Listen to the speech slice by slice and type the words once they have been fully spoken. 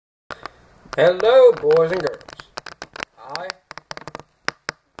Hello, boys and girls. I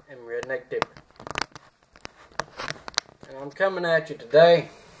am Redneck Dipper, and I'm coming at you today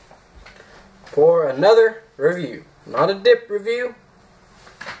for another review. Not a dip review,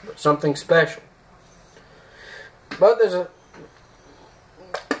 but something special. But there's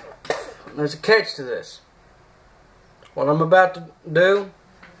a catch to this. What I'm about to do,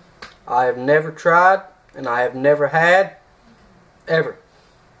 I have never tried, and I have never had, ever.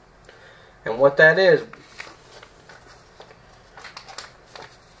 And what that is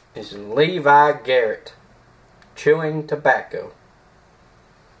Levi Garrett chewing tobacco.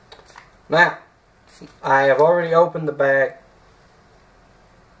 Now, I have already opened the bag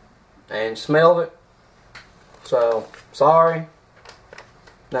and smelled it, so sorry,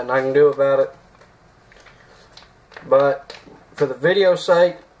 nothing I can do about it. But for the video's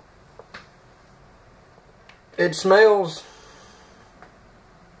sake, it smells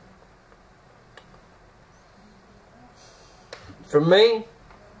For me,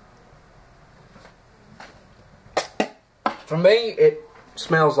 it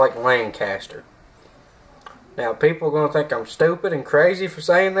smells like Lancaster. Now, people are going to think I'm stupid and crazy for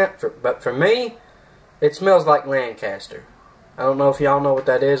saying that, but for me, it smells like Lancaster. I don't know if y'all know what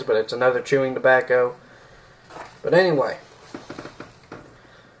that is, but it's another chewing tobacco. But anyway,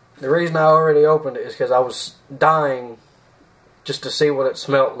 the reason I already opened it is because I was dying just to see what it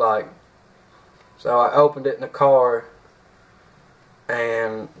smelled like. So I opened it in the car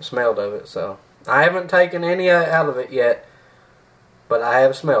and smelled of it. So I haven't taken any out of it yet, but I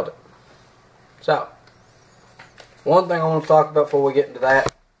have smelled it. So one thing I want to talk about before we get into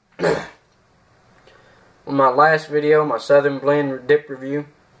that, in my last video, my Southern Blend dip review,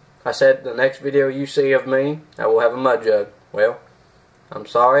 I said the next video you see of me, I will have a mud jug. Well, I'm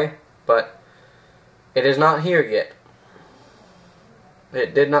sorry, but it is not here yet.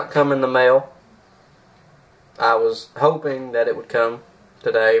 It did not come in the mail. I was hoping that it would come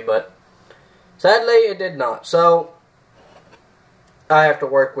today, but sadly it did not. So I have to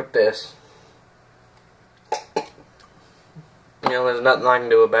work with this. You know, there's nothing I can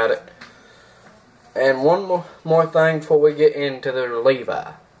do about it. And one more thing before we get into the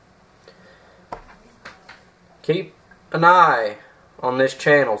Levi. Keep an eye on this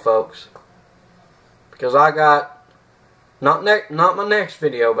channel, folks, because I got not my next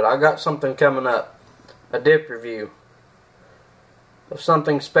video, but I got something coming up. A dip review of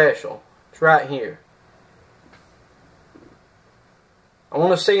something special. It's right here. I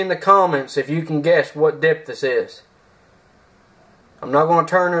want to see in the comments if you can guess what dip this is. I'm not going to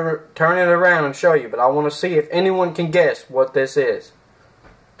turn it around and show you, but I want to see if anyone can guess what this is.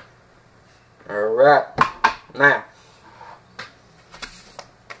 Alright, now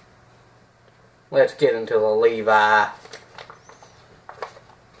let's get into the Levi.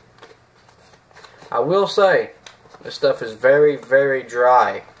 I will say, this stuff is very, very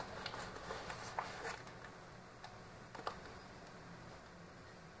dry.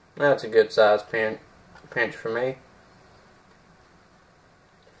 That's a good size pinch for me.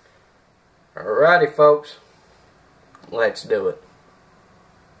 Alrighty, folks. Let's do it.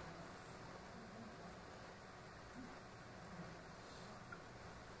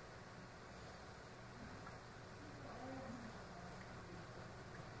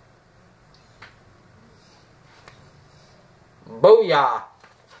 Booyah!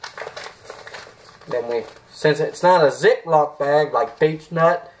 Then since it's not a Ziploc bag like Peach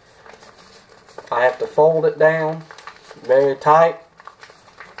Nut, I have to fold it down very tight,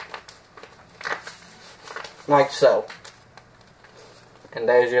 like so. And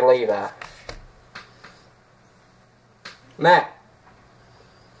there's your Levi. Now,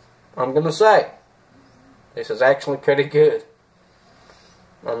 I'm gonna say, this is actually pretty good.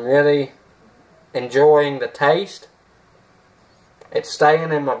 I'm really enjoying the taste. It's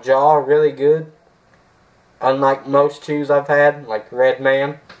staying in my jaw really good. Unlike most chews I've had, like Red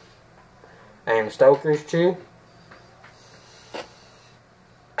Man and Stoker's chew.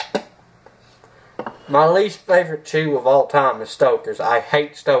 My least favorite chew of all time is Stoker's. I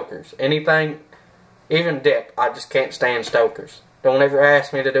hate Stoker's. Anything, even dip, I just can't stand Stoker's. Don't ever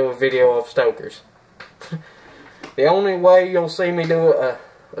ask me to do a video of Stoker's. The only way you'll see me do a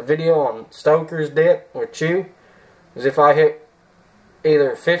video on Stoker's dip or chew is if I hit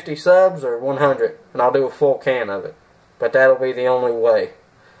either 50 subs or 100, and I'll do a full can of it. But that'll be the only way.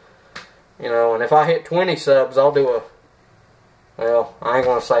 You know, and if I hit 20 subs, I'll do a... Well, I ain't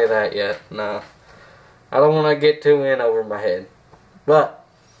gonna say that yet. No. I don't want to get too in over my head. But,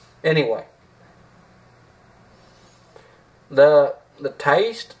 anyway. The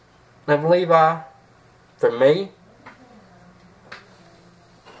taste of Levi, for me,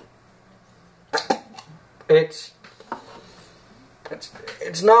 It's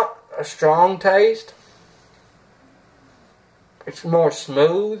not a strong taste. It's more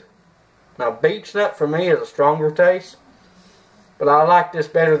smooth. Now, beech nut for me is a stronger taste, but I like this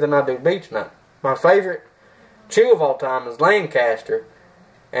better than I do beech nut. My favorite chew of all time is Lancaster,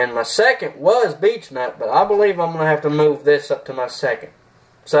 and my second was beech nut, but I believe I'm going to have to move this up to my second.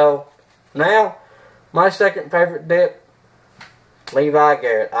 So, now, my second favorite dip, Levi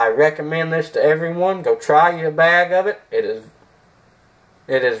Garrett. I recommend this to everyone. Go try you a bag of it. It is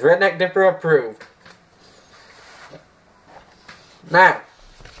Redneck Dipper approved. Now,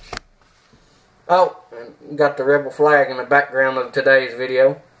 oh, and got the rebel flag in the background of today's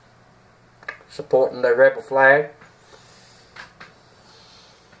video, supporting the rebel flag.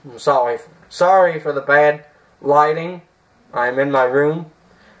 I'm sorry for the bad lighting. I'm in my room.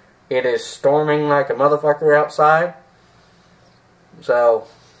 It is storming like a motherfucker outside, so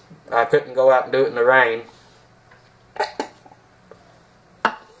I couldn't go out and do it in the rain.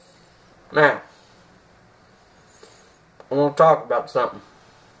 Now, I want to talk about something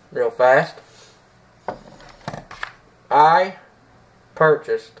real fast. I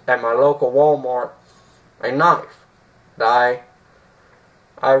purchased at my local Walmart a knife that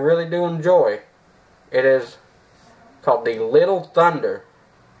I really do enjoy. It is called the Little Thunder.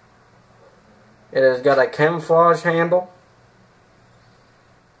 It has got a camouflage handle,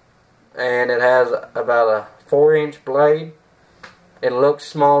 and it has about a 4-inch blade. It looks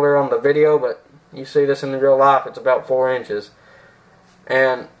smaller on the video, but you see this in real life, it's about 4 inches.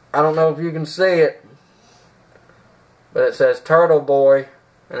 And I don't know if you can see it, but it says Turtle Boy,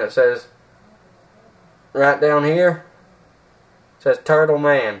 and it says right down here, it says Turtle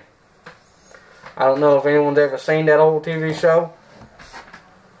Man. I don't know if anyone's ever seen that old TV show,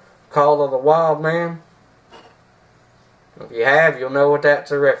 Call of the Wild Man. If you have, you'll know what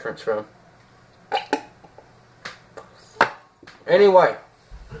that's a reference from. Anyway,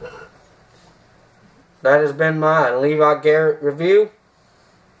 that has been my Levi Garrett review.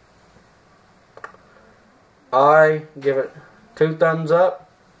 I give it 2 thumbs up.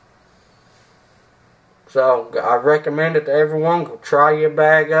 So, I recommend it to everyone. Go try your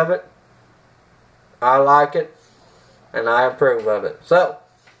bag of it. I like it, and I approve of it. So,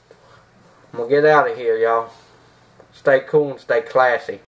 I'm going to get out of here, y'all. Stay cool and stay classy.